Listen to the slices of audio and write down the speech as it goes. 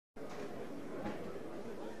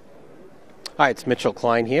Hi, it's Mitchell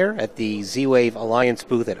Klein here at the Z-Wave Alliance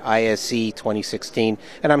booth at ISE 2016,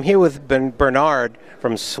 and I'm here with Bernard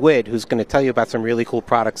from SWID, who's going to tell you about some really cool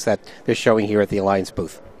products that they're showing here at the Alliance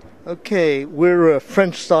booth. Okay, we're a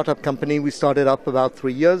French startup company. We started up about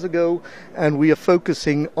 3 years ago, and we are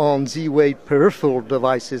focusing on Z-Wave peripheral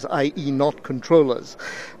devices, i.e. not controllers.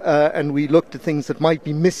 And we looked at things that might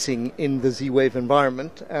be missing in the Z-Wave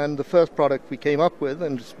environment. And the first product we came up with,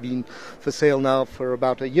 and it's been for sale now for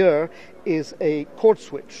about a year, is a cord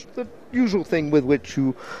switch, the usual thing with which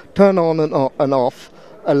you turn on and off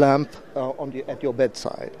a lamp at your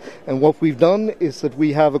bedside. And what we've done is that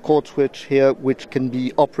we have a cord switch here which can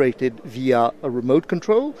be operated via a remote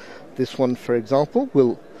control. This one, for example,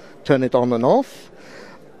 will turn it on and off.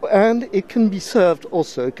 And it can be served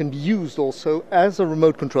also, it can be used also as a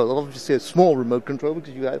remote control. Obviously a small remote control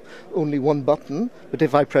because you have only one button. But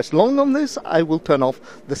if I press long on this, I will turn off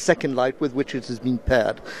the second light with which it has been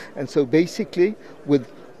paired. And so basically with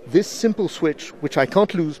this simple switch, which I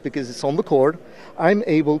can't lose because it's on the cord, I'm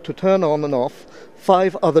able to turn on and off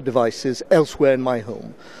 5 other devices elsewhere in my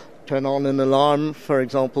home. Turn on an alarm, for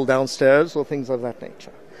example, downstairs or things of that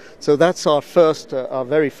nature. So that's our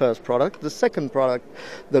very first product. The second product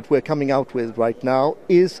that we're coming out with right now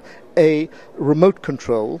is a remote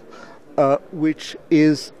control, which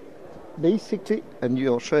is basically, and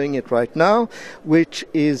you're showing it right now, which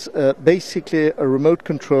is basically a remote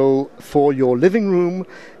control for your living room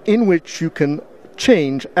in which you can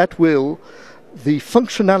change at will the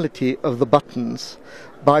functionality of the buttons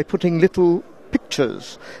by putting little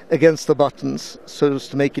pictures against the buttons so as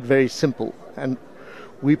to make it very simple. And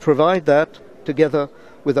we provide that together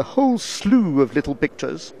with a whole slew of little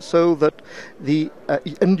pictures so that the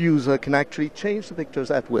end user can actually change the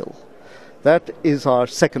pictures at will. That is our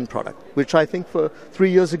second product, which I think for 3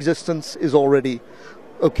 years' existence is already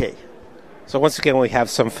okay. So once again, we have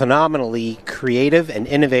some phenomenally creative and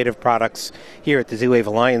innovative products here at the Z-Wave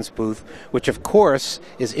Alliance booth, which of course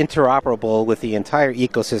is interoperable with the entire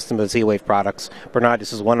ecosystem of Z-Wave products. Bernard,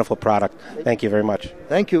 this is a wonderful product. Thank you very much.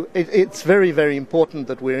 Thank you. It's very, very important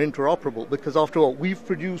that we're interoperable because after all, we've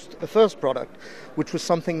produced a first product, which was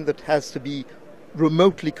something that has to be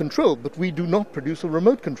remotely controlled, but we do not produce a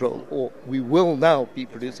remote control, or we will now be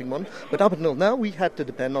producing one. But up until now, we had to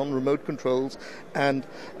depend on remote controls and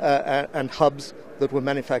hubs that were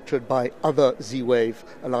manufactured by other Z-Wave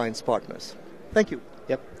Alliance partners. Thank you.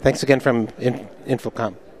 Yep. Thanks again from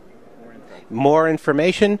Infocom. More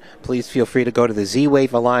information, please feel free to go to the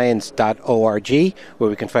zwavealliance.org, where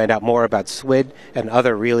we can find out more about SWID and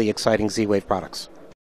other really exciting Z-Wave products.